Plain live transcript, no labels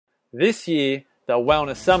This year, the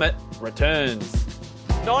Wellness Summit returns.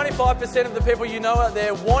 95% of the people you know out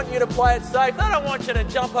there want you to play it safe. They don't want you to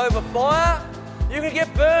jump over fire. You could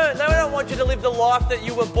get burned. They don't want you to live the life that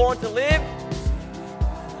you were born to live.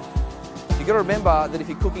 You've got to remember that if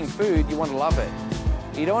you're cooking food, you want to love it.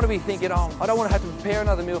 You don't want to be thinking, oh, I don't want to have to prepare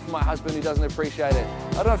another meal for my husband who doesn't appreciate it.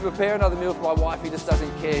 I don't have to prepare another meal for my wife who just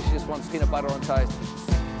doesn't care. She just wants peanut butter on toast.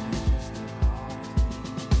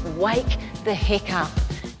 Wake the heck up.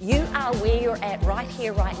 You are where you're at right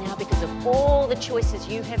here, right now, because of all the choices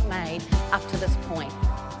you have made up to this point.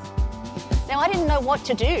 Now, I didn't know what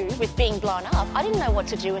to do with being blown up. I didn't know what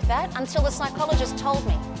to do with that until the psychologist told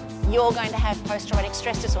me, you're going to have post-traumatic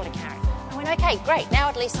stress disorder, Karen. I went, okay, great. Now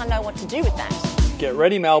at least I know what to do with that. Get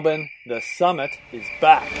ready, Melbourne. The summit is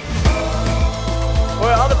back.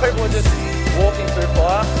 Where other people are just walking through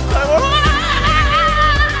fire.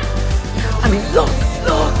 I mean, look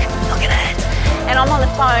at it. And I'm on the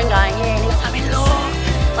phone going, yeah, and he's, I mean, look,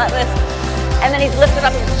 like this. And then he's lifted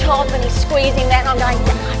up his top and he's squeezing that, and I'm going,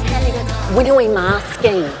 yeah, I can. He goes, when are we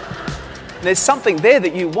masking? There's something there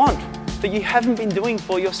that you want that you haven't been doing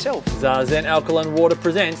for yourself. Zazen Alkaline Water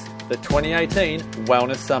presents the 2018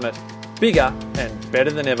 Wellness Summit. Bigger and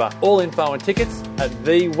better than ever. All info and tickets at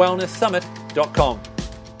thewellnesssummit.com.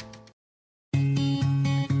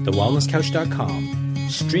 TheWellnessCouch.com,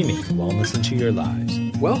 streaming wellness into your lives.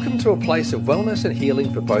 Welcome to a place of wellness and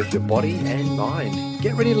healing for both your body and mind.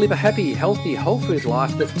 Get ready to live a happy, healthy, whole food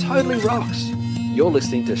life that totally rocks. You're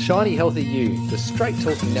listening to Shiny Healthy You, the straight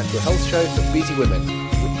talking natural health show for busy women,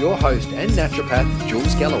 with your host and naturopath,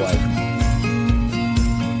 Jules Galloway.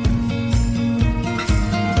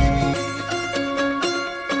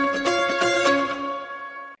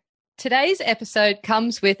 Today's episode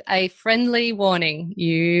comes with a friendly warning.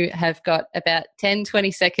 You have got about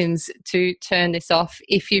 10-20 seconds to turn this off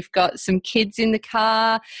if you've got some kids in the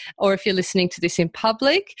car or if you're listening to this in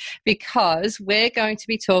public, because we're going to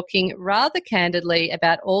be talking rather candidly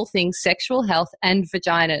about all things sexual health and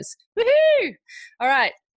vaginas. Woohoo! All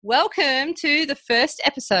right. Welcome to the first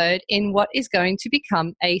episode in what is going to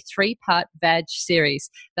become a 3-part vag series.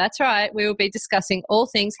 That's right, we will be discussing all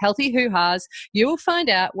things healthy hoo-has. You will find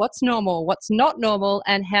out what's normal, what's not normal,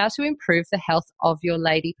 and how to improve the health of your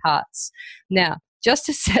lady parts. Now, just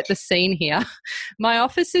to set the scene here, my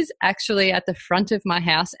office is actually at the front of my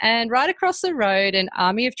house, and right across the road an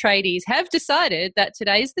army of tradies have decided that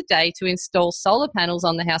today's the day to install solar panels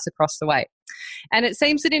on the house across the way. And it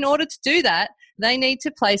seems that in order to do that, they need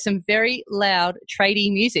to play some very loud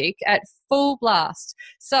tradie music at full blast.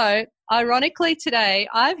 So, ironically today,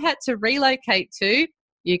 I've had to relocate to,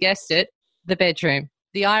 you guessed it, the bedroom.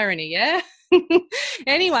 The irony, yeah?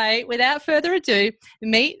 Anyway, without further ado,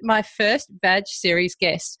 meet my first Vag Series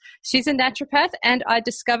guest. She's a naturopath, and I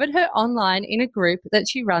discovered her online in a group that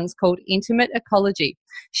she runs called Intimate Ecology.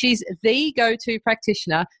 She's the go-to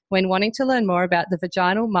practitioner when wanting to learn more about the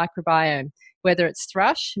vaginal microbiome. Whether it's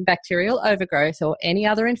thrush, bacterial overgrowth, or any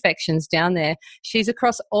other infections down there, she's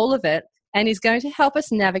across all of it and is going to help us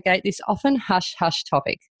navigate this often hush-hush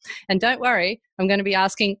topic. And don't worry, I'm going to be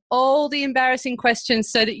asking all the embarrassing questions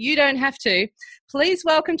so that you don't have to. Please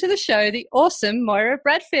welcome to the show the awesome Moira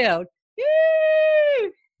Bradfield.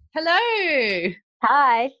 Woo! Hello.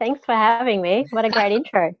 Hi, thanks for having me. What a great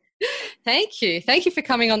intro. Thank you. Thank you for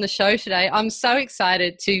coming on the show today. I'm so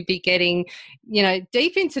excited to be getting,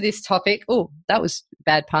 deep into this topic. Oh, that was a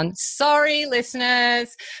bad pun. Sorry,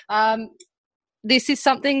 listeners. This is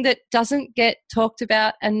something that doesn't get talked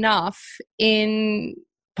about enough in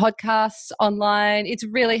podcasts, online. It's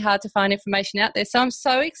really hard to find information out there. So I'm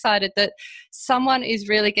so excited that someone is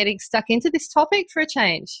really getting stuck into this topic for a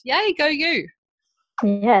change. Yay, go you.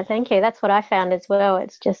 Yeah, thank you. That's what I found as well.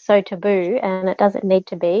 It's just so taboo, and it doesn't need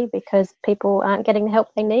to be, because people aren't getting the help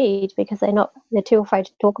they need because they're too afraid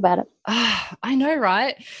to talk about it. I know,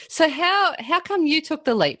 right? So how come you took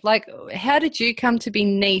the leap? Like, how did you come to be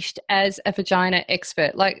niched as a vagina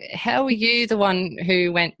expert? Like, how were you the one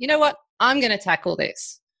who went, you know what, I'm going to tackle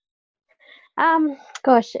this?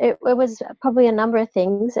 It was probably a number of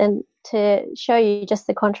things, and to show you just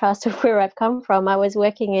the contrast of where I've come from, I was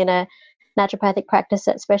working in a naturopathic practice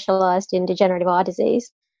that specialised in degenerative eye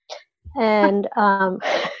disease, and and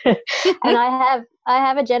I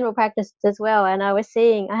have a general practice as well. And I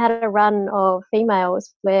had a run of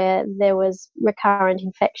females where there was recurrent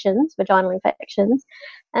infections, vaginal infections,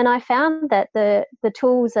 and I found that the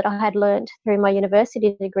tools that I had learnt through my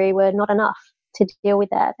university degree were not enough to deal with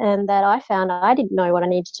that, and that I found I didn't know what I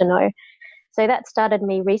needed to know. So that started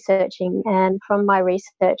me researching, and from my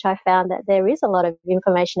research I found that there is a lot of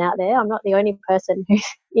information out there. I'm not the only person who's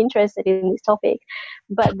interested in this topic,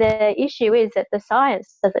 but the issue is that the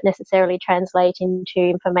science doesn't necessarily translate into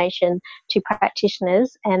information to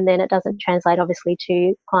practitioners, and then it doesn't translate obviously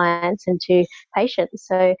to clients and to patients.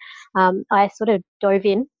 So I sort of dove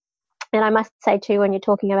in, and I must say too, when you're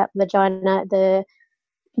talking about the vagina,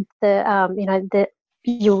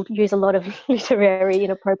 you'll use a lot of literary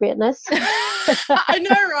inappropriateness. I know,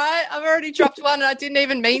 right? I've already dropped one and I didn't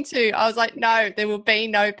even mean to. I was like, no, there will be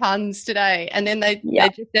no puns today. And then they're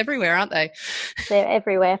just everywhere, aren't they? They're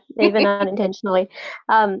everywhere, even unintentionally.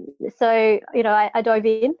 So, I dove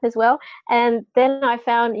in as well. And then I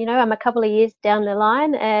found, I'm a couple of years down the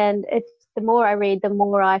line, and the more I read, the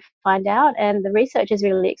more I find out. And the research is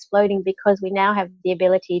really exploding because we now have the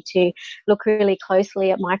ability to look really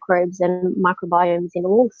closely at microbes and microbiomes in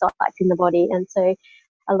all sites in the body. And so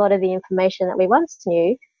a lot of the information that we once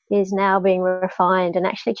knew is now being refined and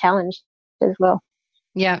actually challenged as well.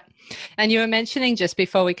 Yeah. And you were mentioning just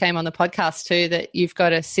before we came on the podcast too that you've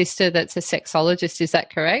got a sister that's a sexologist. Is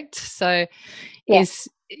that correct? So yes.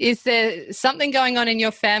 Is there something going on in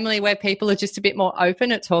your family where people are just a bit more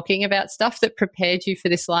open at talking about stuff that prepared you for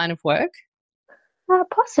this line of work?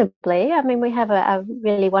 Possibly. I mean, we have a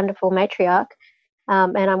really wonderful matriarch,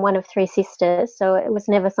 and I'm one of 3 sisters, so it was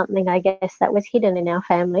never something, I guess, that was hidden in our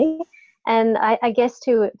family. And I guess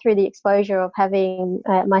through the exposure of having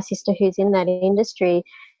my sister who's in that industry,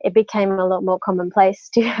 it became a lot more commonplace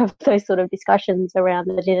to have those sort of discussions around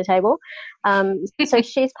the dinner table. So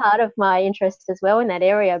she's part of my interest as well in that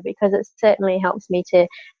area, because it certainly helps me to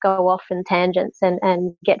go off in tangents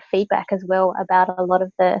and get feedback as well about a lot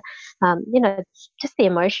of the, just the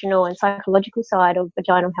emotional and psychological side of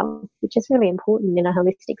vaginal health, which is really important in a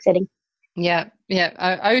holistic setting. Yeah.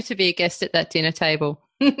 I owe to be a guest at that dinner table.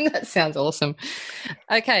 That sounds awesome.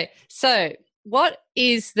 Okay, so what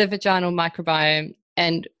is the vaginal microbiome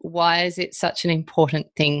and why is it such an important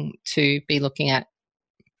thing to be looking at?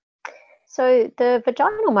 So the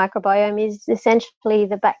vaginal microbiome is essentially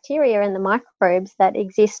the bacteria and the microbes that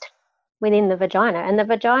exist within the vagina. And the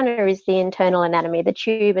vagina is the internal anatomy, the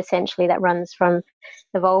tube essentially that runs from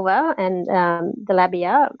the vulva and the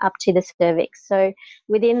labia up to the cervix. So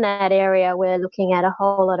within that area, we're looking at a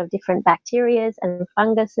whole lot of different bacteria and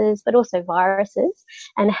funguses, but also viruses,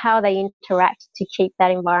 and how they interact to keep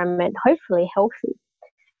that environment hopefully healthy.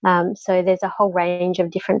 So there's a whole range of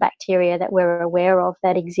different bacteria that we're aware of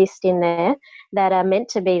that exist in there that are meant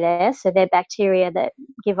to be there. So they're bacteria that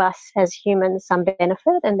give us as humans some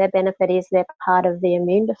benefit, and their benefit is they're part of the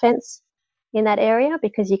immune defense in that area,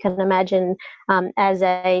 because you can imagine as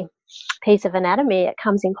a piece of anatomy, it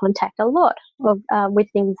comes in contact a lot with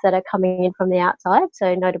things that are coming in from the outside,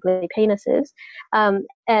 so notably penises, and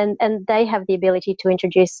they have the ability to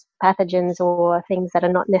introduce pathogens or things that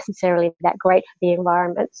are not necessarily that great for the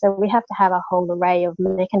environment. So we have to have a whole array of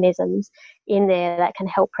mechanisms in there that can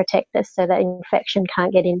help protect us so that infection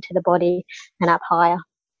can't get into the body and up higher.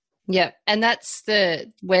 Yeah, and that's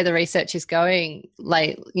where the research is going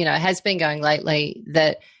has been going lately,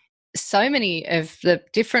 that so many of the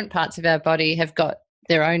different parts of our body have got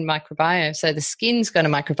their own microbiome. So the skin's got a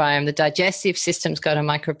microbiome, the digestive system's got a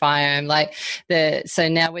microbiome. So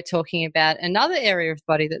now we're talking about another area of the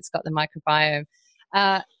body that's got the microbiome.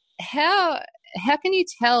 How can you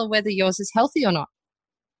tell whether yours is healthy or not?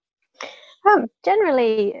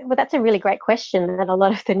 Generally, well, that's a really great question that a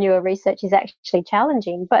lot of the newer research is actually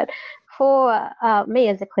challenging. But for me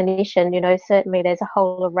as a clinician, certainly there's a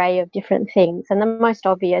whole array of different things. And the most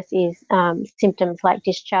obvious is symptoms like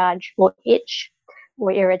discharge or itch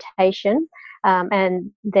or irritation.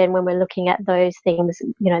 And then when we're looking at those things,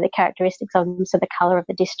 the characteristics of them, so the colour of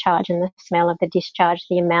the discharge and the smell of the discharge,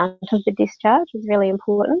 the amount of the discharge is really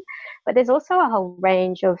important. But there's also a whole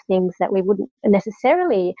range of things that we wouldn't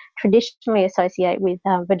necessarily traditionally associate with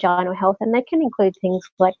vaginal health, and they can include things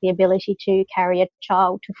like the ability to carry a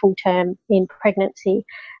child to full term in pregnancy,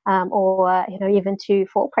 or even to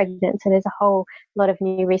fall pregnant. And there's a whole lot of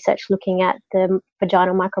new research looking at the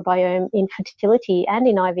vaginal microbiome in fertility and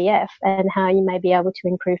in IVF, and how you may be able to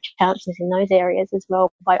improve chances in those areas as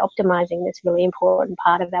well by optimizing this really important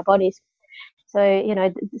part of our bodies.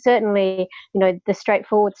 So, certainly, the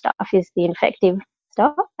straightforward stuff is the infective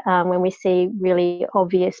stuff, when we see really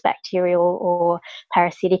obvious bacterial or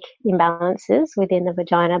parasitic imbalances within the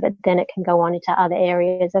vagina, but then it can go on into other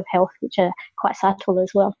areas of health which are quite subtle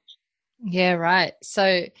as well. Yeah, right.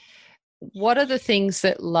 So what are the things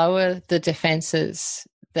that lower the defenses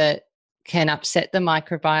that can upset the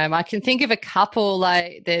microbiome? I can think of a couple,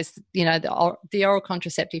 like there's, the oral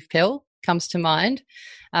contraceptive pill comes to mind.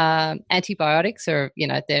 Antibiotics are,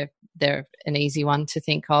 they're an easy one to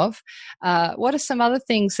think of. What are some other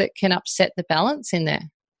things that can upset the balance in there?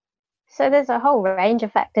 So there's a whole range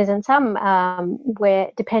of factors, and some where,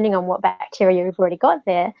 depending on what bacteria you've already got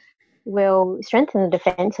there, will strengthen the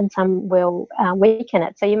defense and some will weaken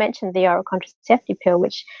it. So you mentioned the oral contraceptive pill,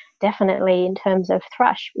 which definitely in terms of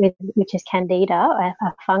thrush, which is candida, a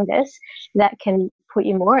fungus, that can put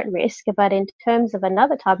you more at risk. But in terms of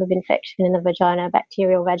another type of infection in the vagina,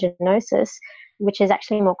 bacterial vaginosis, which is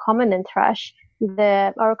actually more common than thrush,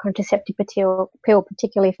 the oral contraceptive pill,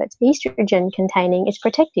 particularly if it's estrogen containing, is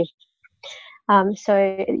protective.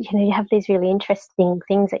 So, you have these really interesting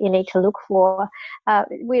things that you need to look for.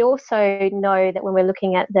 We also know that when we're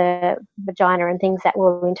looking at the vagina and things that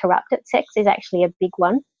will interrupt it, sex is actually a big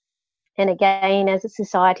one. And again, as a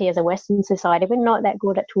society, as a Western society, we're not that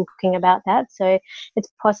good at talking about that. So it's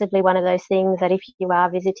possibly one of those things that if you are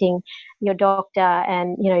visiting your doctor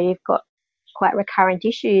and, you've got quite recurrent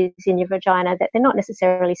issues in your vagina, that they're not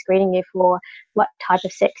necessarily screening you for what type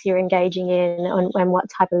of sex you're engaging in and what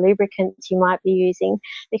type of lubricants you might be using,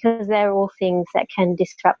 because they're all things that can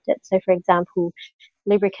disrupt it. So, for example,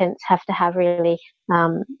 lubricants have to have really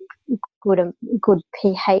good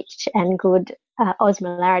pH and good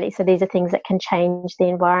osmolarity. So these are things that can change the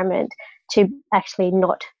environment to actually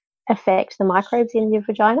not affect the microbes in your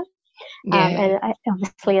vagina. Yeah. And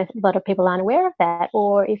obviously a lot of people aren't aware of that.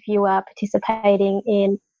 Or if you are participating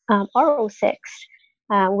in oral sex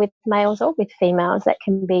with males or with females, that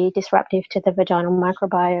can be disruptive to the vaginal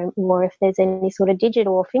microbiome. Or if there's any sort of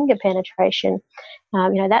digital or finger penetration,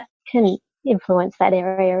 that can influence that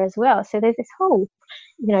area as well. So there's this whole,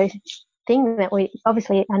 thing that we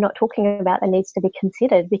obviously are not talking about that needs to be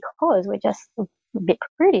considered because we're just a bit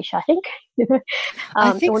prudish, I think.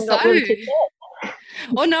 I think so. Not really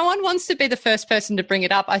Well, no one wants to be the first person to bring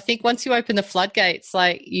it up. I think once you open the floodgates,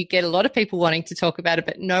 you get a lot of people wanting to talk about it,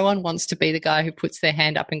 but no one wants to be the guy who puts their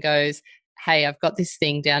hand up and goes, hey, I've got this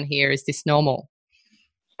thing down here. Is this normal?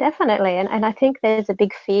 Definitely. And I think there's a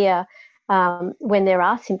big fear when there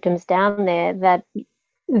are symptoms down there that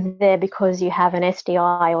they're because you have an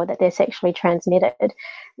STI or that they're sexually transmitted,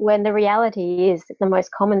 when the reality is that the most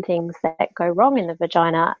common things that go wrong in the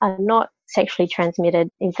vagina are not sexually transmitted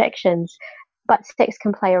infections, but sex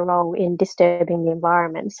can play a role in disturbing the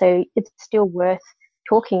environment. So it's still worth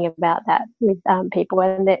talking about that with people.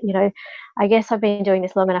 And that, I guess I've been doing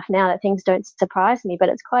this long enough now that things don't surprise me, but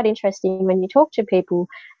it's quite interesting when you talk to people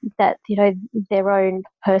that, their own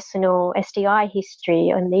personal STI history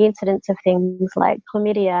and the incidence of things like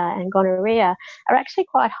chlamydia and gonorrhea are actually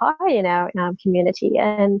quite high in our community.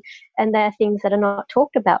 And they're things that are not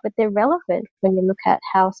talked about, but they're relevant when you look at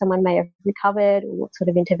how someone may have recovered or what sort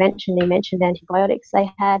of intervention. You mentioned antibiotics they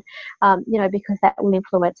had, because that will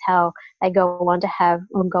influence how they go on to have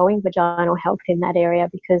ongoing vaginal health in that area,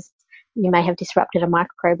 because you may have disrupted a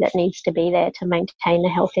microbe that needs to be there to maintain the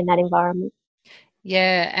health in that environment.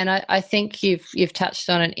 Yeah, and I think you've touched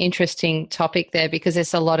on an interesting topic there, because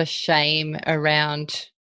there's a lot of shame around,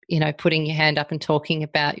 putting your hand up and talking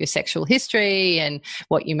about your sexual history and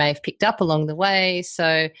what you may have picked up along the way.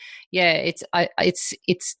 So, yeah, it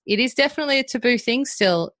is definitely a taboo thing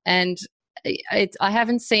still, and I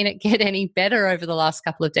haven't seen it get any better over the last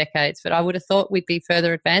couple of decades, but I would have thought we'd be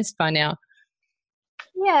further advanced by now.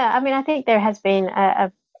 Yeah, I mean, I think there has been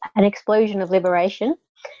an explosion of liberation,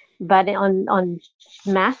 but on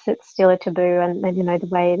mass, it's still a taboo, and the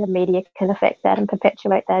way the media can affect that and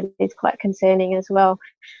perpetuate that is quite concerning as well.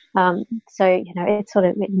 So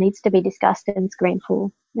it needs to be discussed and screened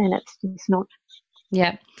for, and it's not.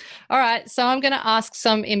 Yeah. All right. So I'm going to ask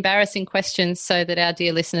some embarrassing questions so that our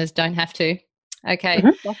dear listeners don't have to. Okay.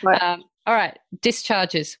 Mm-hmm. All right.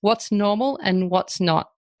 Discharges. What's normal and what's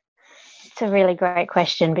not? It's a really great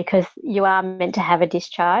question, because you are meant to have a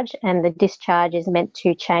discharge, and the discharge is meant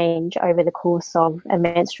to change over the course of a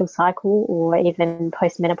menstrual cycle or even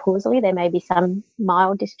postmenopausally. There may be some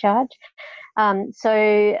mild discharge.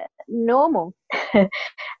 So normal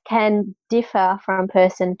can differ from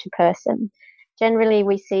person to person. Generally,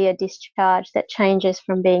 we see a discharge that changes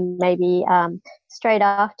from being maybe straight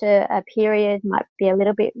after a period, might be a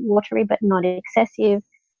little bit watery but not excessive,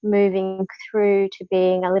 moving through to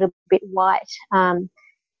being a little bit white. And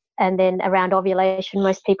then around ovulation,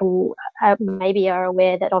 most people maybe are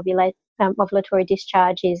aware that ovulatory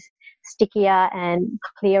discharge is stickier and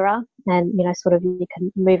clearer, and sort of you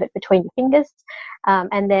can move it between your fingers,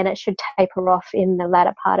 and then it should taper off in the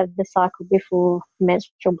latter part of the cycle before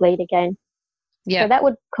menstrual bleed again. Yeah. So that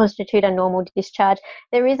would constitute a normal discharge.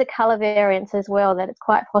 There is a colour variance as well, that it's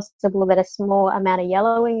quite possible that a small amount of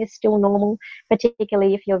yellowing is still normal,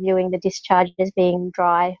 particularly if you're viewing the discharge as being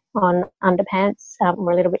dry on underpants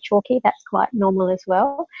or a little bit chalky. That's quite normal as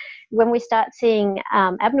well. When we start seeing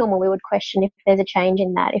abnormal, we would question if there's a change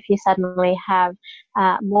in that. If you suddenly have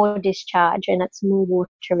more discharge and it's more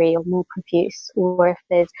watery or more profuse, or if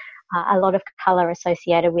there's a lot of colour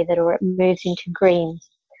associated with it, or it moves into greens,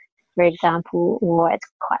 for example, or it's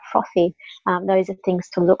quite frothy. Those are things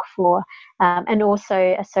to look for. And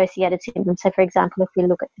also associated symptoms. So, for example, if we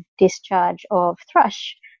look at the discharge of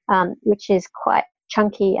thrush, which is quite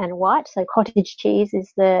chunky and white, so cottage cheese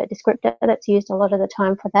is the descriptor that's used a lot of the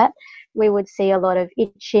time for that, we would see a lot of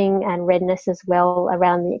itching and redness as well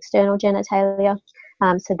around the external genitalia.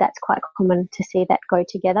 So that's quite common to see that go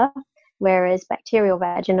together. Whereas bacterial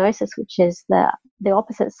vaginosis, which is the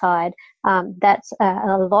opposite side, that's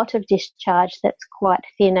a lot of discharge that's quite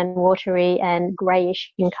thin and watery and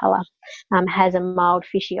greyish in colour, has a mild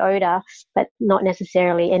fishy odour, but not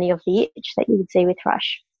necessarily any of the itch that you would see with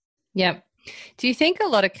thrush. Yep. Do you think a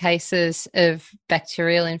lot of cases of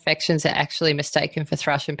bacterial infections are actually mistaken for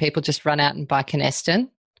thrush and people just run out and buy Canesten?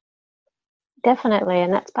 Definitely,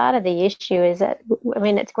 and that's part of the issue is that, I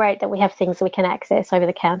mean, it's great that we have things that we can access over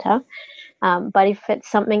the counter, but if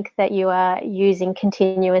it's something that you are using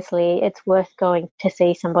continuously, it's worth going to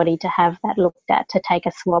see somebody to have that looked at, to take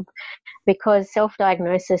a swab, because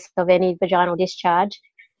self-diagnosis of any vaginal discharge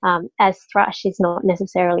as thrush is not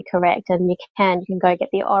necessarily correct, and you can go get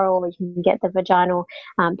the oral, you can get the vaginal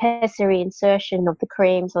pessary insertion of the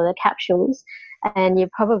creams or the capsules, and you're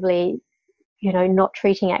probably not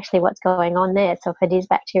treating actually what's going on there. So if it is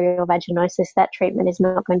bacterial vaginosis, that treatment is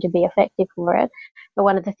not going to be effective for it. But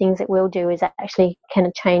one of the things it will do is actually kind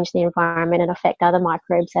of change the environment and affect other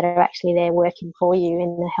microbes that are actually there working for you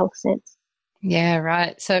in the health sense. Yeah,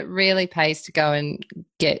 right. So it really pays to go and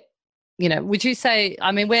get, would you say,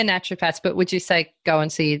 I mean, we're naturopaths, but would you say go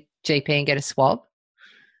and see your GP and get a swab?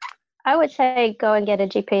 I would say go and get a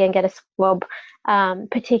GP and get a swab,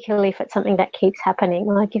 particularly if it's something that keeps happening.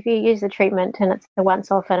 Like if you use the treatment and it's a once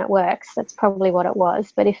off and it works, that's probably what it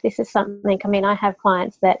was. But if this is something, I mean, I have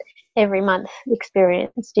clients that every month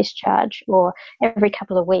experience discharge, or every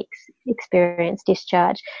couple of weeks experience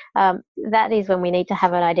discharge. That is when we need to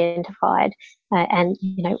have it identified and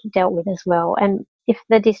dealt with as well. And if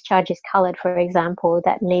the discharge is coloured, for example,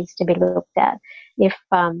 that needs to be looked at. If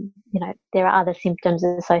there are other symptoms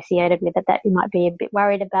associated with it that you might be a bit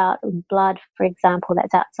worried about, blood, for example,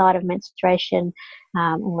 that's outside of menstruation,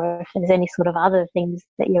 or if there's any sort of other things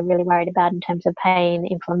that you're really worried about in terms of pain,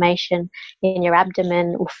 inflammation in your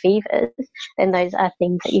abdomen, or fevers, then those are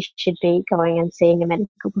things that you should be going and seeing a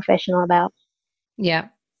medical professional about. Yeah.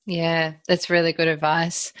 Yeah, that's really good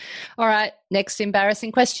advice. All right, next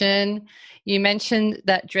embarrassing question. You mentioned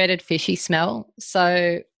that dreaded fishy smell.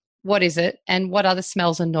 So what is it, and what other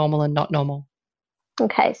smells are normal and not normal?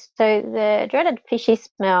 Okay, so the dreaded fishy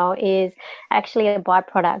smell is actually a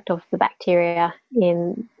byproduct of the bacteria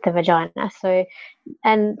in the vagina. So,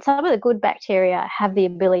 and some of the good bacteria have the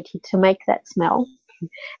ability to make that smell,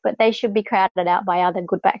 but they should be crowded out by other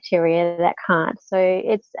good bacteria that can't. So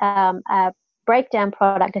it's a breakdown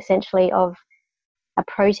product essentially of a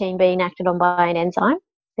protein being acted on by an enzyme.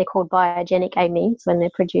 They're called biogenic amines when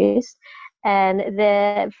they're produced. And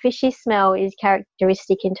the fishy smell is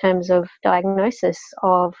characteristic in terms of diagnosis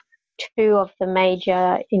of two of the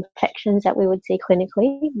major infections that we would see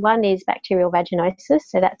clinically. One is bacterial vaginosis,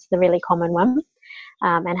 so that's the really common one,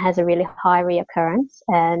 and has a really high reoccurrence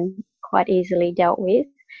and quite easily dealt with.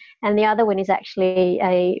 And the other one is actually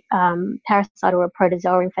a parasite or a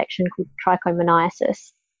protozoa infection called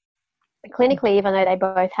trichomoniasis. Clinically, even though they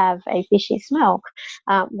both have a fishy smell,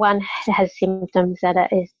 one has symptoms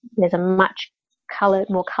that there's a much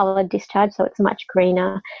more coloured discharge, so it's much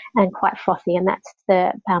greener and quite frothy, and that's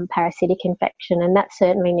the parasitic infection, and that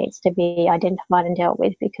certainly needs to be identified and dealt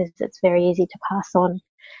with because it's very easy to pass on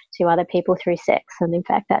to other people through sex, and in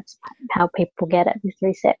fact that's how people get it, is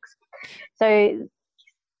through sex. So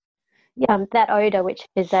that odour, which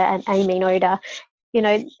is an amine odour,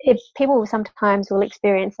 if people sometimes will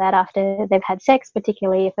experience that after they've had sex,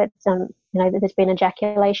 particularly if it's, there's been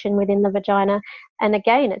ejaculation within the vagina. And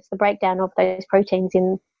again, it's the breakdown of those proteins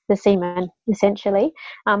in the semen, essentially.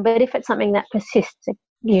 But if it's something that persists,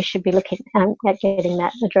 you should be looking at getting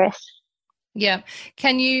that addressed. Yeah.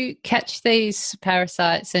 Can you catch these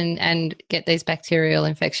parasites and get these bacterial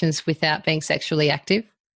infections without being sexually active?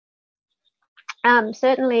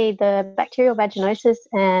 Certainly the bacterial vaginosis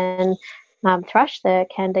and thrush, the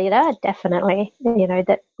candida, definitely,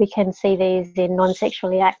 that we can see these in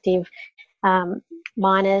non-sexually active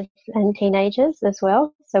minors and teenagers as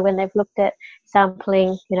well. So when they've looked at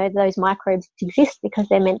sampling, those microbes exist because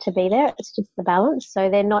they're meant to be there. It's just the balance. So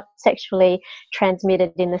they're not sexually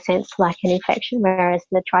transmitted in the sense like an infection, whereas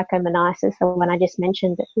the trichomoniasis, the one I just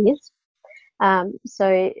mentioned, it is.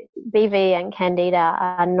 So BV and Candida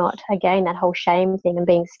are not, again, that whole shame thing and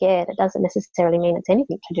being scared. It doesn't necessarily mean it's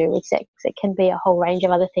anything to do with sex. It can be a whole range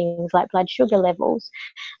of other things like blood sugar levels,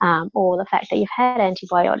 or the fact that you've had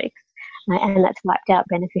antibiotics. And that's wiped out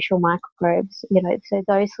beneficial microbes, so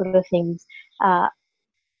those sort of things,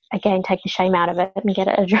 again, take the shame out of it and get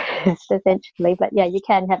it addressed essentially. But yeah, you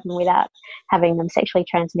can have them without having them sexually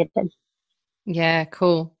transmitted. Yeah,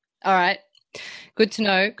 cool. All right. Good to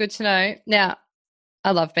know. Now,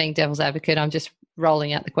 I love being devil's advocate. I'm just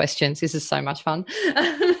rolling out the questions. This is so much fun.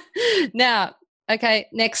 Now, okay,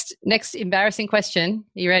 next embarrassing question.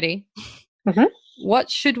 Are you ready? Mm-hmm.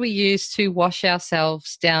 What should we use to wash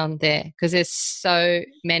ourselves down there? Because there's so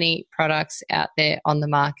many products out there on the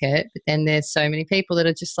market, but then there's so many people that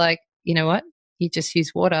are just like, you know what? You just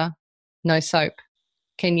use water, no soap.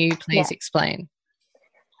 Can you please explain?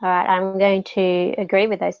 All right, I'm going to agree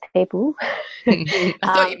with those people. I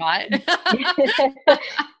thought you might.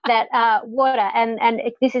 That water, and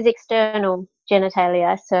this is external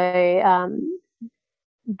genitalia, so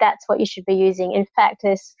that's what you should be using. In fact,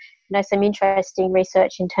 there's some interesting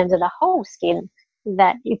research in terms of the whole skin,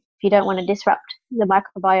 that if you don't want to disrupt the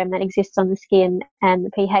microbiome that exists on the skin and the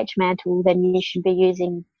pH mantle, then you should be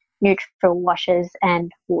using neutral washes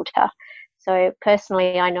and water. So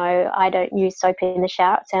personally, I know I don't use soap in the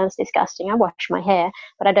shower. It sounds disgusting. I wash my hair,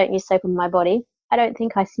 but I don't use soap on my body. I don't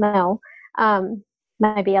think I smell.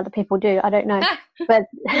 Maybe other people do. I don't know. but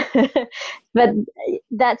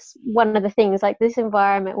that's one of the things, like this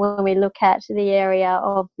environment, when we look at the area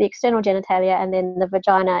of the external genitalia and then the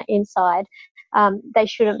vagina inside, they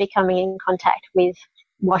shouldn't be coming in contact with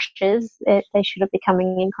washes. They shouldn't be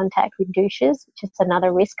coming in contact with douches, which is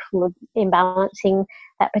another risk for imbalancing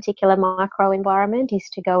that particular microenvironment, is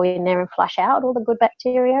to go in there and flush out all the good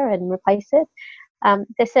bacteria and replace it.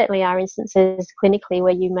 There certainly are instances clinically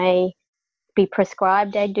where you may be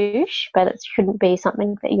prescribed a douche, but it shouldn't be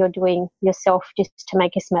something that you're doing yourself just to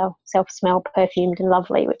make yourself smell perfumed and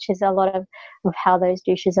lovely, which is a lot of how those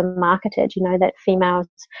douches are marketed, that females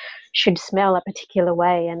should smell a particular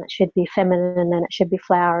way and it should be feminine and it should be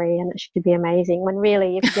flowery and it should be amazing, when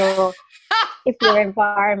really if your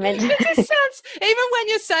environment It just sounds, even when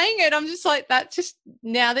you're saying it, I'm just like, that just,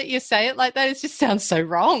 now that you say it like that, it just sounds so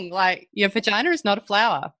wrong. Like, your vagina is not a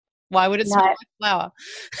flower. Why would it smell like flower?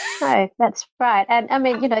 No, that's right. And I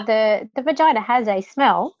mean, the vagina has a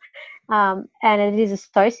smell, and it is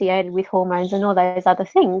associated with hormones and all those other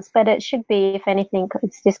things, but it should be, if anything,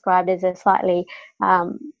 it's described as a slightly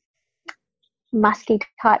musky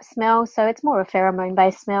type smell. So it's more a pheromone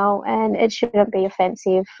based smell, and it shouldn't be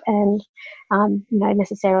offensive and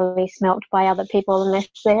necessarily smelt by other people unless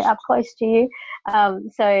they're up close to you.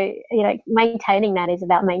 So maintaining that is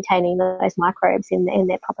about maintaining those microbes in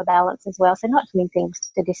their proper balance as well. So not doing things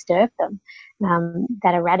to disturb them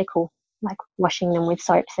that are radical, like washing them with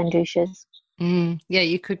soaps and douches. Yeah,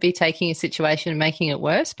 you could be taking a situation and making it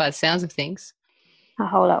worse by the sounds of things. A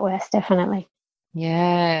whole lot worse, definitely.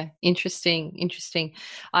 Yeah, interesting.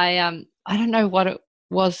 I don't know what it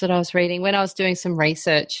was that I was reading when I was doing some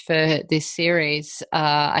research for this series.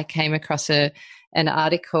 I came across an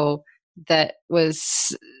article that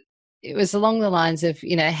was along the lines of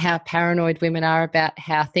how paranoid women are about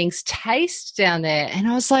how things taste down there, and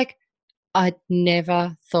I was like, I'd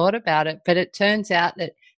never thought about it, but it turns out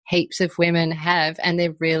that heaps of women have, and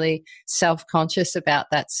they're really self-conscious about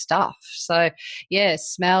that stuff. So yeah,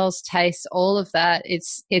 smells, tastes, all of that.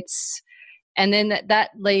 It's and then that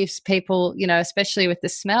leaves people, especially with the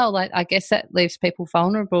smell, like I guess that leaves people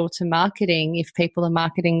vulnerable to marketing. If people are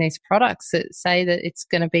marketing these products that say that it's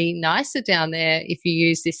going to be nicer down there if you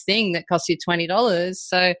use this thing that costs you $20.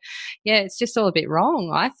 So yeah, it's just all a bit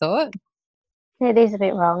wrong, I thought. It is a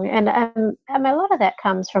bit wrong, and a lot of that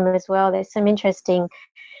comes from as well. There's some interesting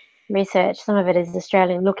research, some of it is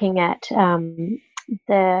Australian, looking at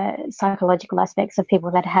the psychological aspects of people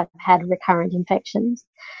that have had recurrent infections,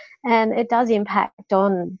 and it does impact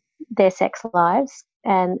on their sex lives,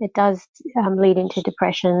 and it does lead into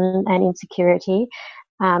depression and insecurity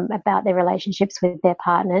about their relationships with their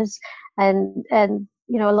partners, and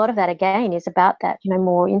a lot of that again is about that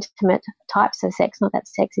more intimate types of sex. Not that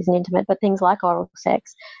sex isn't intimate, but things like oral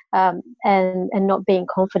sex, and not being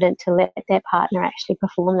confident to let their partner actually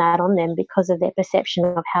perform that on them because of their perception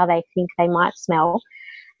of how they think they might smell,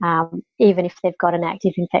 even if they've got an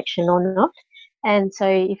active infection or not. And so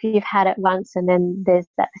if you've had it once and then there's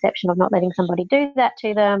that perception of not letting somebody do that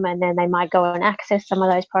to them, and then they might go and access some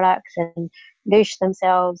of those products and douche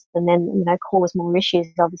themselves and then, cause more issues,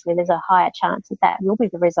 obviously there's a higher chance that that will be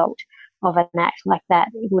the result of an act like that.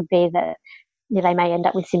 It would be that they may end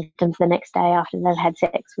up with symptoms the next day after they've had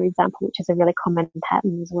sex, for example, which is a really common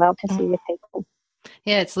pattern as well to see with people.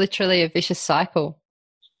 Yeah, it's literally a vicious cycle.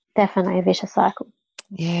 Definitely a vicious cycle.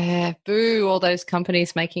 Yeah, boo, all those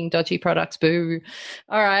companies making dodgy products, boo.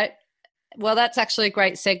 All right. Well, that's actually a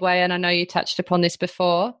great segue, and I know you touched upon this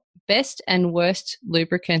before. Best and worst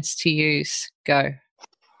lubricants to use. Go.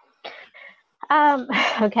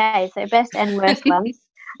 Okay, so best and worst ones.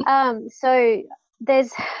 So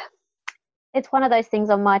it's one of those things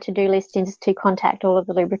on my to-do list is to contact all of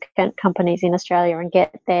the lubricant companies in Australia and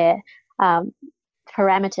get their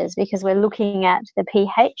parameters, because we're looking at the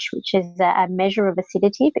pH, which is a measure of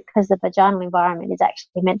acidity, because the vaginal environment is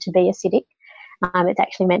actually meant to be acidic. It's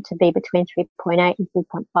actually meant to be between 3.8 and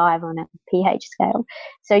 4.5 on a pH scale.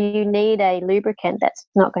 So you need a lubricant that's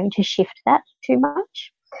not going to shift that too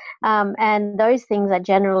much. And those things are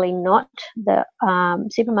generally not the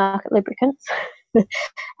supermarket lubricants.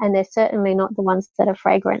 And they're certainly not the ones that are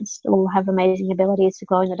fragranced or have amazing abilities to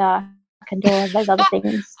glow in the dark and all of those other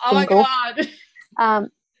things. Oh, my God.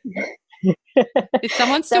 If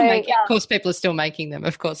someone's still making, of course, people are still making them.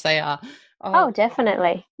 Of course they are. Oh,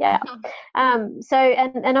 definitely. Yeah. So,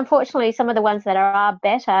 and unfortunately, some of the ones that are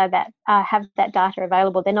better that have that data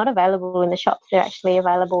available, they're not available in the shops. They're actually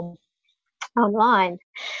available online.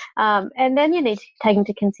 And then you need to take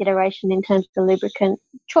into consideration in terms of the lubricant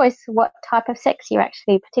choice, what type of sex you're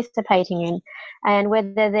actually participating in, and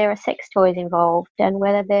whether there are sex toys involved, and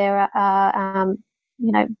whether there are,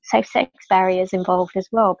 safe sex barriers involved as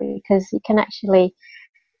well, because it can actually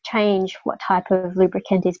change what type of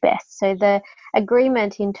lubricant is best. So the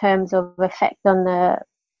agreement in terms of effect on the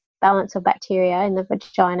balance of bacteria in the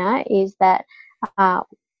vagina is that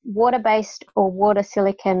water-based or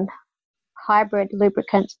water-silicon hybrid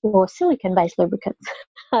lubricants or silicon-based lubricants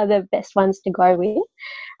are the best ones to go with.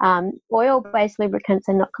 Oil-based lubricants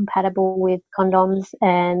are not compatible with condoms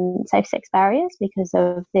and safe sex barriers because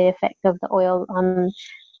of the effect of the oil on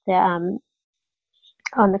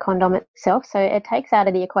the condom itself. So it takes out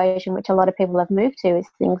of the equation, which a lot of people have moved to, is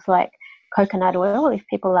things like coconut oil if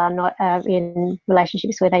people are not in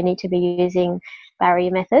relationships where they need to be using barrier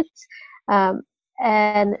methods.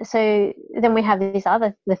 And so then we have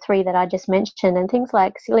the three that I just mentioned, and things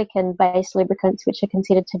like silicon-based lubricants, which are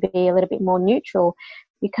considered to be a little bit more neutral.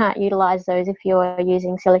 You can't utilize those if you're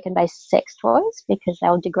using silicon-based sex toys, because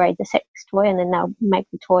they'll degrade the sex toy and then they'll make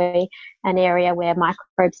the toy an area where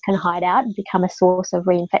microbes can hide out and become a source of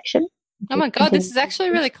reinfection. Oh my God, this is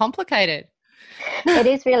actually really complicated. It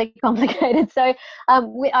is really complicated. So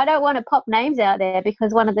I don't want to pop names out there,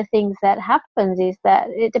 because one of the things that happens is that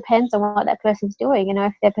it depends on what that person's doing.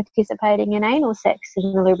 If they're participating in anal sex,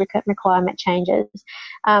 and the lubricant requirement changes.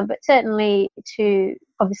 But certainly to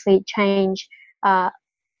obviously change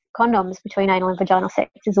condoms between anal and vaginal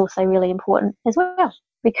sex is also really important as well,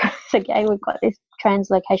 because again we've got this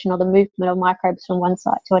translocation or the movement of microbes from one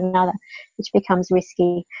site to another, which becomes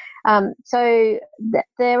risky. So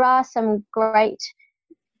there are some great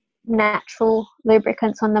natural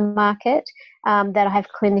lubricants on the market that I have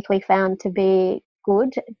clinically found to be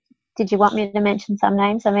good. Did you want me to mention some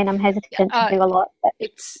names? I mean, I'm hesitant to do a lot. But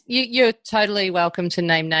you're totally welcome to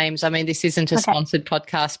name names. I mean, this isn't a sponsored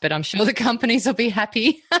podcast, but I'm sure the companies will be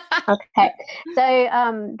happy. Okay. So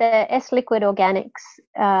the S Liquid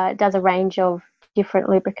Organics does a range of different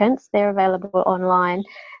lubricants. They're available online,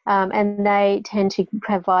 and they tend to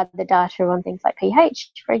provide the data on things like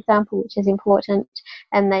pH, for example, which is important.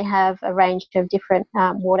 And they have a range of different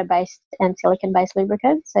water-based and silicon-based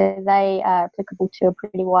lubricants, so they are applicable to a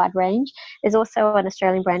pretty wide range. There's also an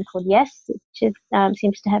Australian brand called Yes, which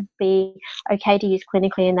seems to be okay to use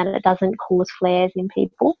clinically in that it doesn't cause flares in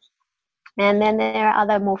people. And then there are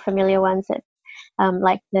other more familiar ones that,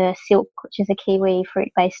 like the Silk, which is a kiwi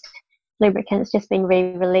fruit-based lubricant. It's just been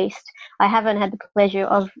re-released. I haven't had the pleasure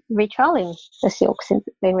of retrialing the Silk since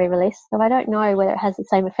it's been re-released, so I don't know whether it has the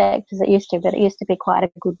same effect as it used to, but it used to be quite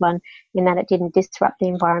a good one in that it didn't disrupt the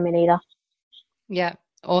environment either. Yeah,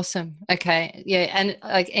 awesome. Okay, yeah, and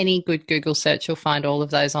like any good Google search, you'll find all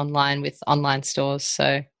of those online with online stores,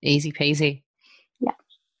 so easy peasy.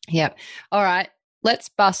 Yeah. All right, let's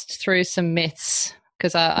bust through some myths,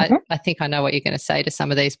 because I think I know what you're going to say to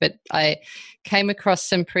some of these, but I came across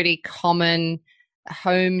some pretty common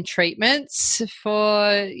home treatments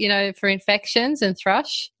for infections and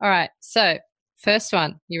thrush. All right, so first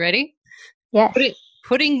one, you ready? Yes.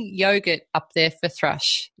 Putting yogurt up there for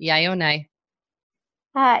thrush, yay or nay?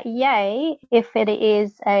 Yay, if it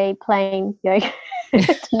is a plain yogurt,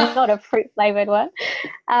 not a fruit flavored one,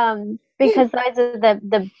 because those are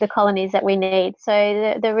the colonies that we need.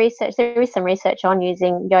 So the research, there is some research on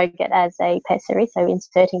using yogurt as a pessary, so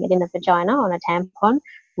inserting it in the vagina on a tampon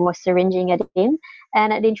or syringing it in,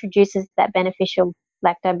 and it introduces that beneficial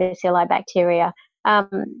lactobacilli bacteria.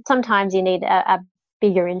 Sometimes you need a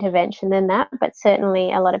bigger intervention than that, but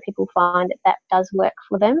certainly a lot of people find that that does work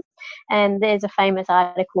for them. And there's a famous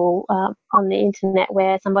article on the internet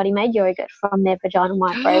where somebody made yogurt from their vaginal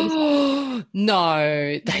microbes.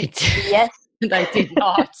 No, they did. Yes. They did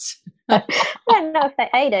not. I don't know if they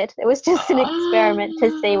ate it. It was just an experiment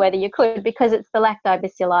to see whether you could, because it's the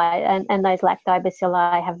lactobacilli, and those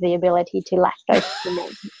lactobacilli have the ability to lactose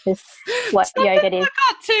ferment, which is what yogurt is. They've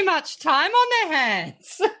got too much time on their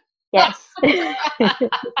hands. Yes.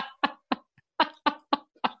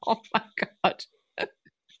 Oh, my God.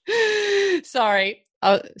 Sorry.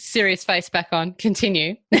 Oh, serious face back on.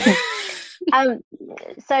 Continue.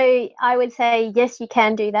 So I would say, yes, you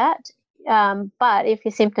can do that. But if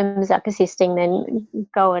your symptoms are persisting, then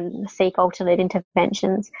go and seek alternate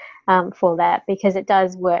interventions for that, because it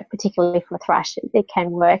does work, particularly for thrush. It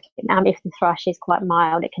can work. If the thrush is quite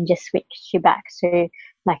mild, it can just switch you back to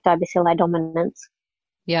lactobacilli dominance.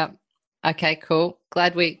 Yeah. Okay, cool.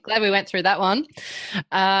 Glad we went through that one.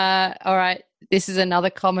 All right. This is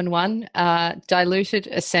another common one. Diluted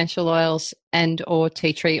essential oils and or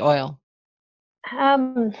tea tree oil.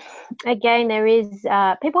 Again, there is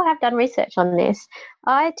people have done research on this.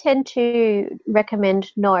 I tend to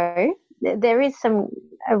recommend no. There is some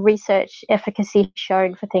research efficacy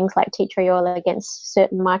shown for things like tea tree oil against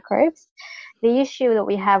certain microbes. The issue that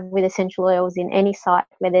we have with essential oils in any site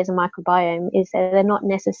where there's a microbiome is that they're not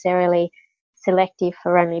necessarily selective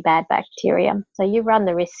for only bad bacteria. So you run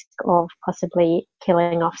the risk of possibly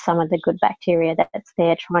killing off some of the good bacteria that's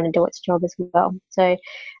there trying to do its job as well. So,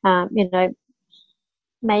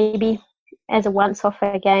 maybe as a once-off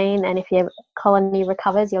again, and if your colony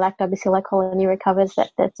recovers, your lactobacilli colony recovers,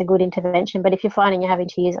 that's a good intervention. But if you're finding you're having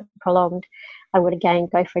to use it prolonged, I would again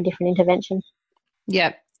go for a different intervention.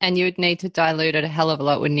 Yeah, and you would need to dilute it a hell of a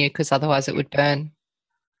lot, wouldn't you? Because otherwise it would burn.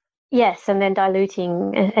 Yes, and then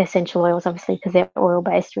diluting essential oils, obviously, because they're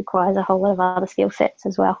oil-based, requires a whole lot of other skill sets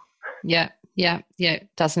as well. Yeah. It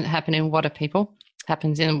doesn't happen in water, people. It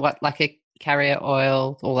happens in like a carrier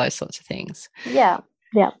oil, all those sorts of things. Yeah.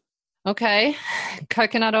 Okay.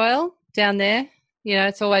 Coconut oil down there. You know,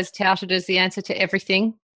 it's always touted as the answer to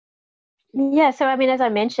everything. Yeah, so I mean, as I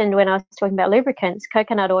mentioned when I was talking about lubricants,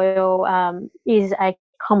 coconut oil is a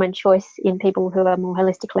common choice in people who are more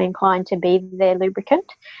holistically inclined to be their lubricant.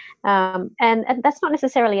 And that's not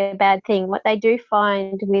necessarily a bad thing. What they do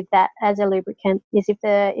find with that as a lubricant is if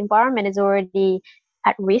the environment is already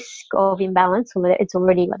at risk of imbalance, or it's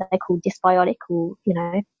already what they call dysbiotic or,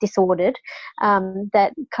 disordered,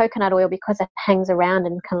 that coconut oil, because it hangs around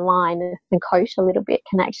and can line and coat a little bit,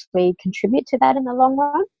 can actually contribute to that in the long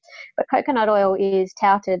run. But coconut oil is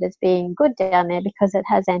touted as being good down there because it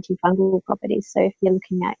has antifungal properties. So if you're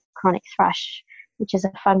looking at chronic thrush, which is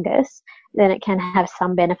a fungus, then it can have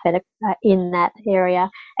some benefit in that area.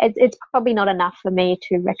 It's probably not enough for me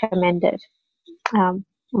to recommend it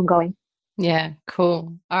ongoing. Yeah,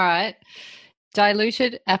 cool. All right.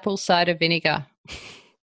 Diluted apple cider vinegar.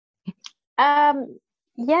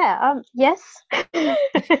 Yes.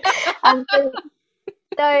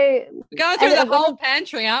 So we're going through the whole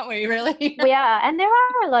pantry, aren't we, really? We are, and there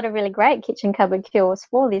are a lot of really great kitchen cupboard cures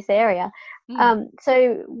for this area.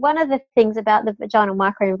 So one of the things about the vaginal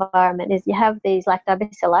microenvironment is you have these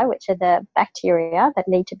lactobacilli, which are the bacteria that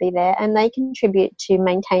need to be there, and they contribute to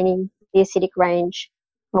maintaining the acidic range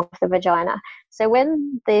of the vagina. So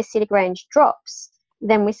when the acidic range drops,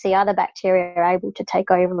 then we see other bacteria are able to take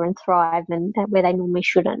over and thrive and where they normally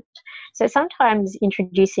shouldn't. So sometimes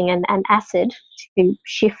introducing an acid to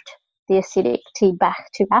shift the acidity back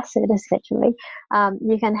to acid, essentially,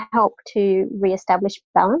 you can help to reestablish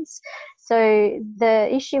balance. So the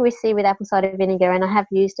issue we see with apple cider vinegar, and I have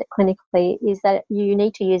used it clinically, is that you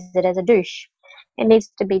need to use it as a douche. It needs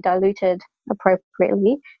to be diluted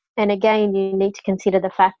appropriately. And again, you need to consider the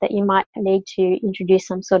fact that you might need to introduce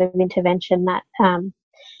some sort of intervention that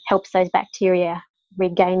helps those bacteria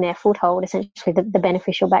regain their foothold, essentially the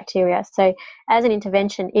beneficial bacteria. So as an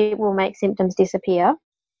intervention, it will make symptoms disappear.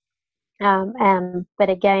 But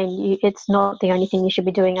again, it's not the only thing you should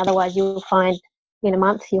be doing. Otherwise, you'll find in a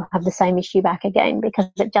month you'll have the same issue back again, because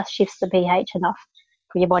it just shifts the pH enough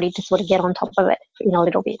for your body to sort of get on top of it in a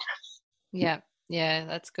little bit. Yeah,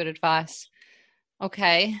 that's good advice.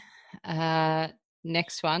 Okay.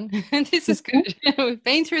 next one. This is good. We've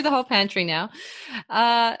been through the whole pantry now.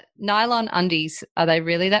 Nylon undies, are they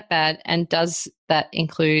really that bad? And does that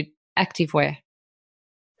include activewear?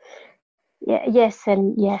 Yeah, yes,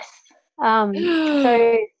 and yes.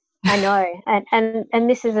 So I know, and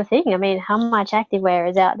this is the thing. I mean, how much activewear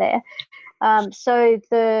is out there? So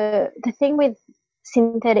the thing with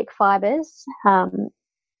synthetic fibers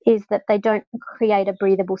is that they don't create a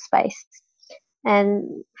breathable space,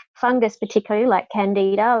 and fungus, particularly like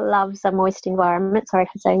Candida, loves a moist environment. Sorry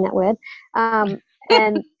for saying that word. And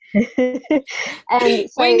and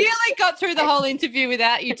so we nearly got through the whole interview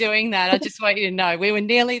without you doing that. I just want you to know we were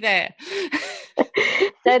nearly there.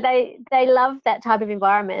 So they love that type of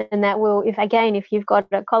environment, and that will, if you've got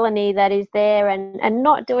a colony that is there and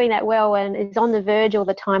not doing that well and is on the verge all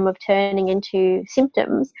the time of turning into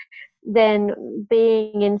symptoms, then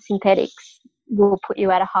being in synthetics will put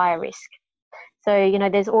you at a higher risk. So,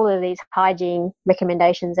 there's all of these hygiene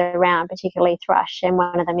recommendations around, particularly thrush, and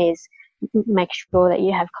one of them is make sure that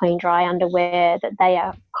you have clean, dry underwear, that they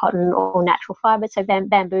are cotton or natural fibre. So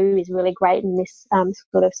bamboo is really great in this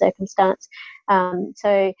sort of circumstance.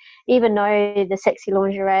 So even though the sexy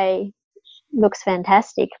lingerie looks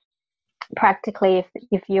fantastic, practically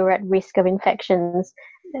if you're at risk of infections,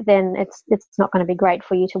 then it's not going to be great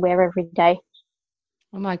for you to wear every day.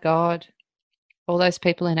 Oh, my God. All those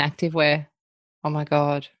people in activewear. Oh, my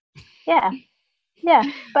God. Yeah,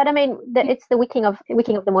 but I mean, it's the wicking of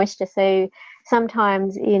the moisture. So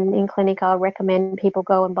sometimes in clinic, I'll recommend people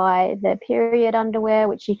go and buy the period underwear,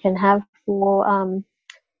 which you can have for,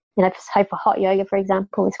 say for hot yoga, for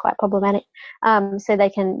example, is quite problematic. So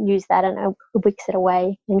they can use that and it wicks it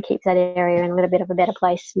away and keeps that area in a little bit of a better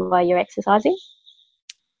place while you're exercising.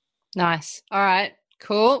 Nice. All right,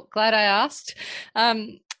 cool. Glad I asked.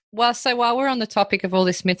 While we're on the topic of all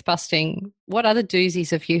this myth busting, what other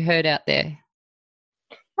doozies have you heard out there?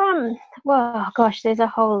 Well, gosh, there's a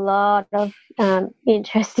whole lot of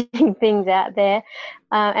interesting things out there.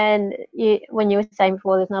 And when you were saying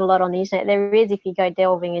before, there's not a lot on the internet. There is if you go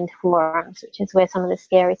delving into forums, which is where some of the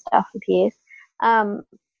scary stuff appears.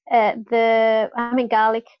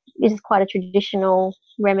 Garlic is quite a traditional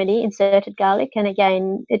remedy, inserted garlic, and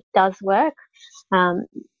again, it does work.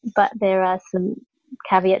 But there are some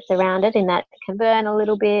caveats around it in that it can burn a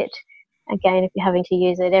little bit. Again, if you're having to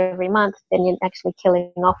use it every month, then you're actually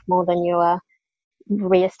killing off more than you are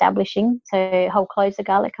re-establishing. So whole cloves of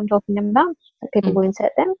garlic I'm talking about, so people will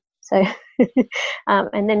insert them. So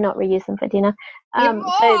and then not reuse them for dinner.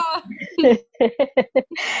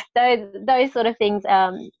 So those sort of things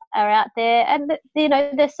are out there, and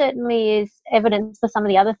there certainly is evidence for some of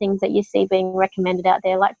the other things that you see being recommended out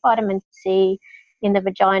there, like vitamin C in the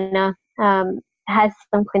vagina. Has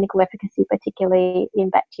some clinical efficacy, particularly in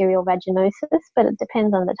bacterial vaginosis, but it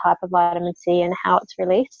depends on the type of vitamin C and how it's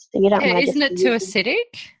released. So you don't want to. Isn't it too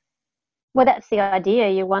acidic? Well, that's the idea.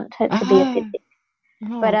 You want it to be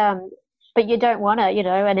acidic, but you don't want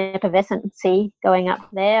an effervescent C going up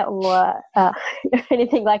there or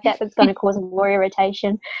anything like that that's going to cause more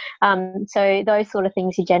irritation. So those sort of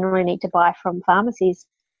things you generally need to buy from pharmacies,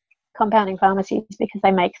 compounding pharmacies, because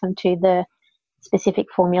they make them to the specific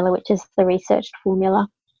formula, which is the researched formula.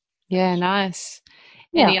 Yeah, nice.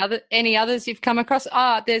 Yeah. Any others you've come across?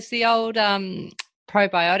 There's the old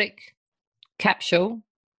probiotic capsule.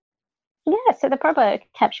 Yeah, so the probiotic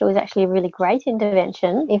capsule is actually a really great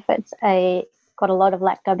intervention if it's got a lot of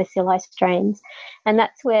lactobacilli strains, and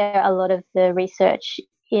that's where a lot of the research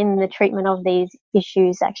in the treatment of these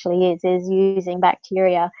issues actually is using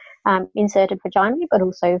bacteria inserted vaginally, but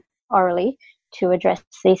also orally, to address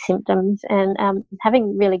these symptoms, and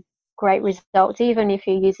having really great results, even if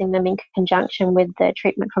you're using them in conjunction with the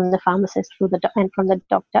treatment from the pharmacist and from the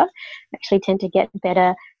doctor. Actually tend to get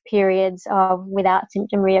better periods without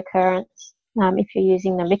symptom reoccurrence if you're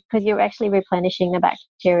using them, because you're actually replenishing the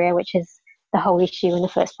bacteria, which is the whole issue in the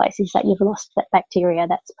first place, is that you've lost that bacteria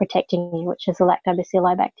that's protecting you, which is the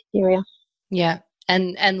lactobacilli bacteria. Yeah,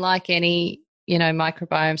 and like any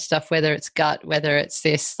microbiome stuff, whether it's gut, whether it's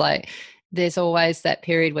this, like, there's always that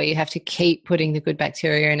period where you have to keep putting the good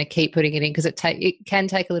bacteria in and keep putting it in, because it can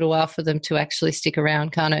take a little while for them to actually stick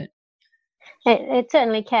around, can't it? It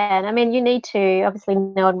certainly can. I mean, you need to, obviously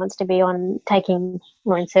no one wants to be on taking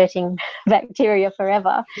or inserting bacteria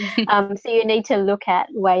forever. So you need to look at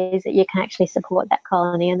ways that you can actually support that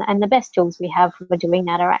colony. And the best tools we have for doing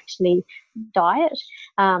that are actually diet,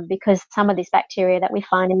 because some of this bacteria that we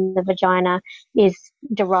find in the vagina is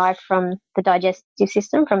derived from the digestive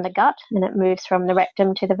system, from the gut, and it moves from the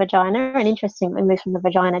rectum to the vagina. And interestingly, it moves from the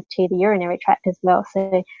vagina to the urinary tract as well.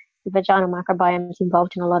 So the vaginal microbiome is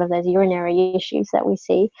involved in a lot of those urinary issues that we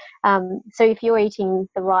see. So if you're eating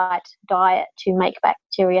the right diet to make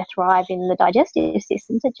bacteria thrive in the digestive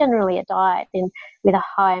system, so generally a diet with a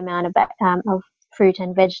high amount of fruit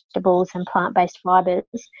and vegetables and plant-based fibres,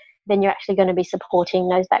 then you're actually going to be supporting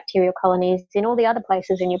those bacterial colonies in all the other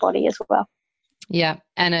places in your body as well. Yeah,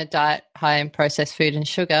 and a diet high in processed food and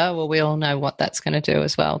sugar, well, we all know what that's going to do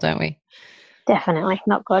as well, don't we? Definitely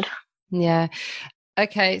not good. Yeah.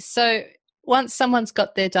 Okay, so once someone's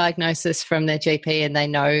got their diagnosis from their GP and they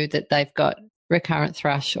know that they've got recurrent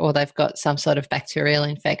thrush or they've got some sort of bacterial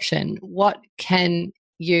infection, what can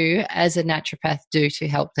you as a naturopath do to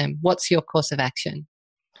help them? What's your course of action?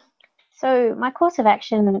 So my course of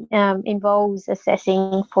action involves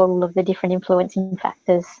assessing for all of the different influencing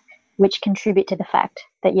factors which contribute to the fact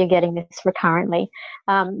that you're getting this recurrently.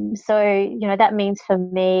 That means for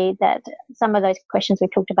me that some of those questions we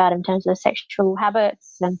talked about in terms of sexual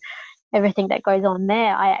habits and everything that goes on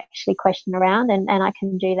there, I actually question around and I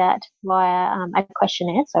can do that via a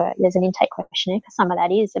questionnaire. So there's an intake questionnaire because some of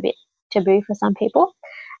that is a bit taboo for some people.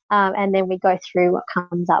 And then we go through what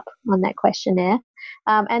comes up on that questionnaire.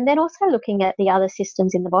 And then also looking at the other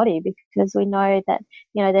systems in the body, because we know that,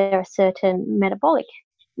 there are certain metabolic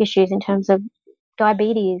issues in terms of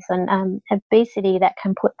diabetes and obesity that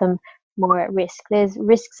can put them more at risk. There's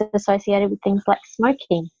risks associated with things like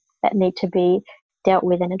smoking that need to be dealt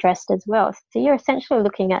with and addressed as well. So you're essentially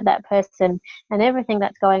looking at that person and everything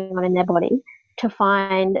that's going on in their body to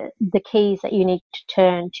find the keys that you need to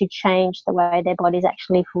turn to change the way their body's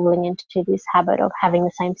actually falling into this habit of having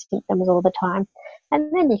the same symptoms all the time.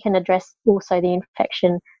 And then you can address also the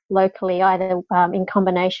infection locally, either in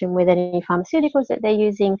combination with any pharmaceuticals that they're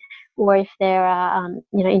using, or if there are,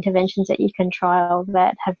 interventions that you can trial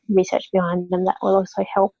that have research behind them that will also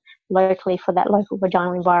help locally for that local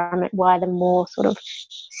vaginal environment while the more sort of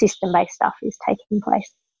system-based stuff is taking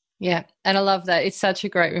place. Yeah, and I love that. It's such a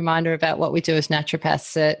great reminder about what we do as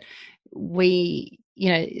naturopaths, that we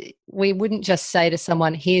wouldn't just say to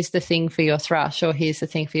someone, here's the thing for your thrush or here's the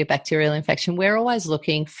thing for your bacterial infection. We're always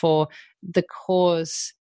looking for the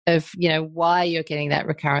cause of, why you're getting that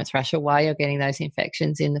recurrent thrush or why you're getting those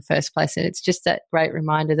infections in the first place. And it's just that great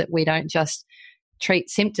reminder that we don't just treat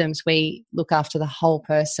symptoms, we look after the whole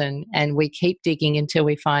person and we keep digging until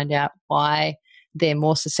we find out why they're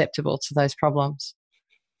more susceptible to those problems.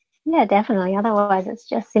 Yeah, definitely. Otherwise, it's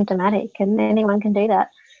just symptomatic, and anyone can do that.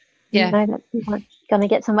 Yeah. That you're not going to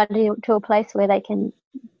get somebody to a place where they can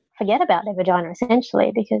forget about their vagina,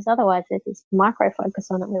 essentially, because otherwise there's this micro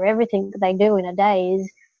focus on it where everything that they do in a day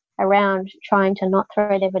is around trying to not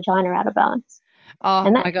throw their vagina out of balance.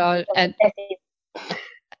 Oh, my God.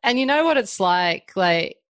 And you know what it's like,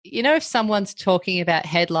 if someone's talking about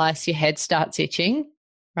head lice, your head starts itching.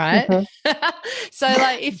 Right. Mm-hmm. So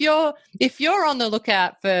if you're on the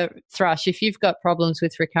lookout for thrush, if you've got problems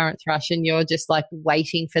with recurrent thrush and you're just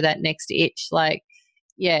waiting for that next itch,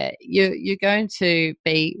 you're going to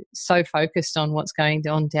be so focused on what's going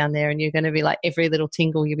on down there, and you're going to be every little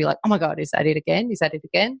tingle, you'll be like, oh my God, is that it again? Is that it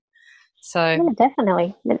again? So yeah,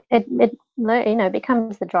 definitely. It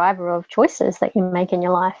becomes the driver of choices that you make in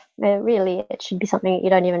your life. It should be something that you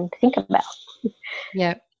don't even think about.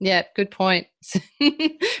 Yeah, good point.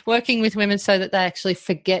 Working with women so that they actually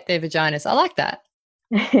forget their vaginas. I like that.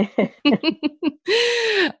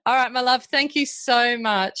 All right, my love, thank you so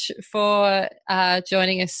much for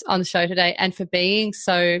joining us on the show today and for being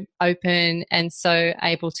so open and so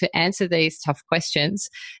able to answer these tough questions.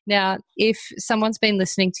 Now, if someone's been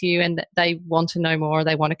listening to you and they want to know more or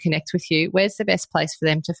they want to connect with you, where's the best place for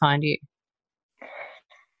them to find you?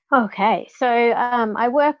 Okay, so I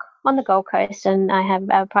work on the Gold Coast and I have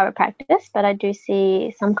a private practice, but I do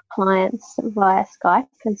see some clients via Skype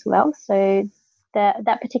as well. So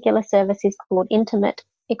that particular service is called Intimate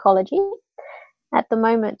Ecology. At the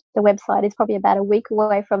moment, the website is probably about a week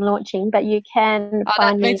away from launching, but you can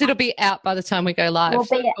find me. That means it'll be out by the time we go live.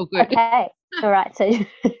 Good. Okay, all right. So,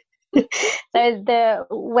 so the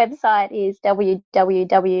website is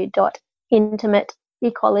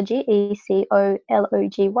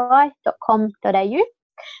www.intimateecology.com.au,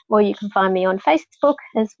 or you can find me on Facebook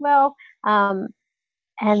as well.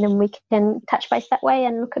 And then we can touch base that way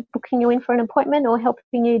and look at booking you in for an appointment or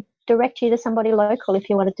helping you direct you to somebody local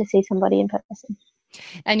if you wanted to see somebody in person.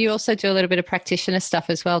 And you also do a little bit of practitioner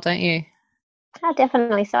stuff as well, don't you?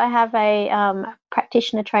 Definitely. So I have a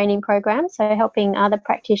practitioner training program, so helping other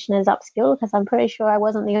practitioners upskill, because I'm pretty sure I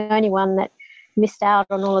wasn't the only one that missed out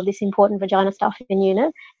on all of this important vagina stuff in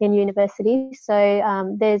university.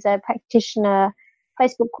 So there's a practitioner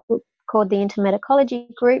Facebook group called the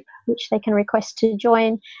Intermedicology Group, which they can request to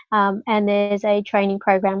join. And there's a training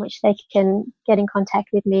program which they can get in contact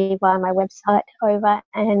with me via my website over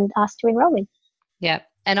and ask to enroll in. Yeah.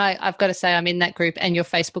 And I've got to say, I'm in that group, and your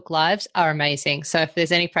Facebook Lives are amazing. So if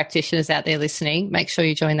there's any practitioners out there listening, make sure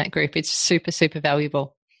you join that group. It's super, super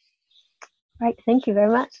valuable. Great. Thank you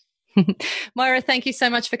very much. Moira, thank you so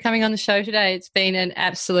much for coming on the show today. It's been an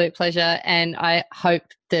absolute pleasure, and I hope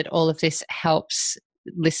that all of this helps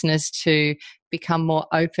listeners to become more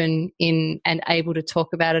open in and able to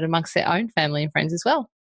talk about it amongst their own family and friends as well.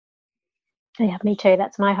 Yeah, me too.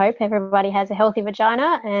 That's my hope. Everybody has a healthy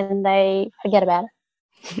vagina and they forget about it.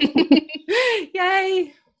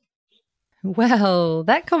 Yay. Well,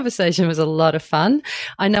 that conversation was a lot of fun.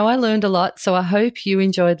 I know I learned a lot, so I hope you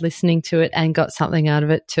enjoyed listening to it and got something out of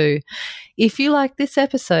it too. If you like this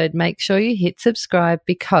episode, make sure you hit subscribe,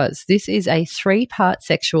 because this is a 3-part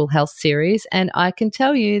sexual health series, and I can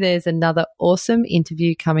tell you there's another awesome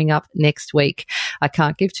interview coming up next week. I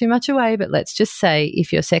can't give too much away, but let's just say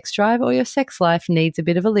if your sex drive or your sex life needs a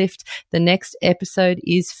bit of a lift, the next episode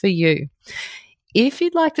is for you. If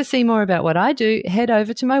you'd like to see more about what I do, head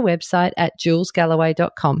over to my website at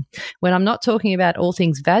julesgalloway.com. When I'm not talking about all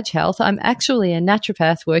things vag health, I'm actually a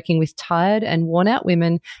naturopath working with tired and worn-out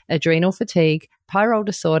women, adrenal fatigue, pyrrole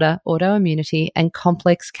disorder, autoimmunity, and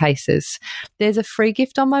complex cases. There's a free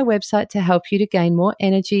gift on my website to help you to gain more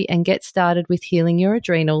energy and get started with healing your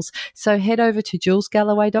adrenals. So head over to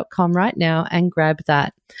julesgalloway.com right now and grab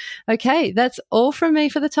that. Okay, that's all from me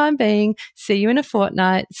for the time being. See you in a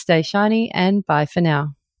fortnight. Stay shiny and bye for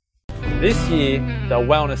now. This year, the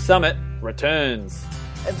Wellness Summit returns.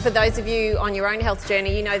 For those of you on your own health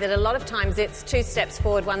journey, you know that a lot of times it's 2 steps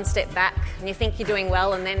forward, 1 step back, and you think you're doing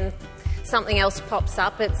well, and then something else pops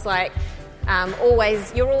up. It's like you're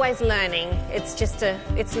always learning.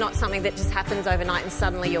 It's not something that just happens overnight and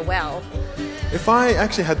suddenly you're well. If I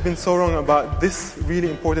actually had been so wrong about this really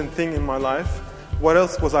important thing in my life, what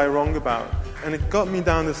else was I wrong about? And it got me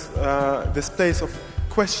down this place of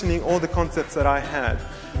questioning all the concepts that I had.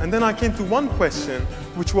 And then I came to one question,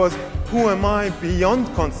 which was, who am I beyond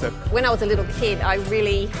concept? When I was a little kid, I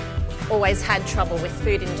really always had trouble with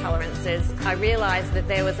food intolerances. I realised that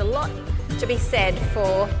there was a lot to be said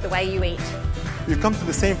for the way you eat. You come to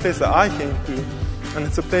the same place that I came to, and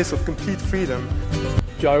it's a place of complete freedom.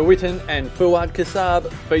 Joe Witten and Fuad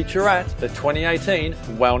Kassab feature at the 2018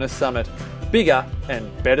 Wellness Summit. Bigger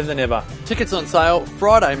and better than ever. Tickets on sale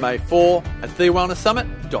Friday, May 4 at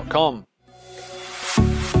thewellnesssummit.com.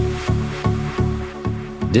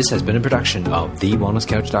 This has been a production of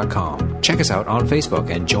TheWellnessCouch.com. Check us out on Facebook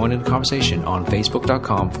and join in the conversation on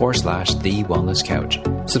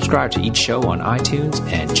Facebook.com/TheWellnessCouch. Subscribe to each show on iTunes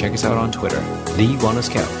and check us out on Twitter. The Wellness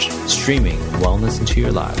Couch, streaming wellness into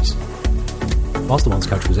your lives. Whilst the Wellness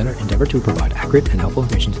Couch presenter endeavor to provide accurate and helpful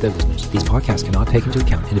information to their listeners, these podcasts cannot take into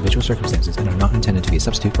account individual circumstances and are not intended to be a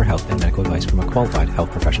substitute for health and medical advice from a qualified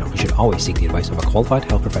health professional. You should always seek the advice of a qualified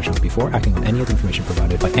health professional before acting on any of the information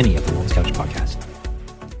provided by any of the Wellness Couch podcasts.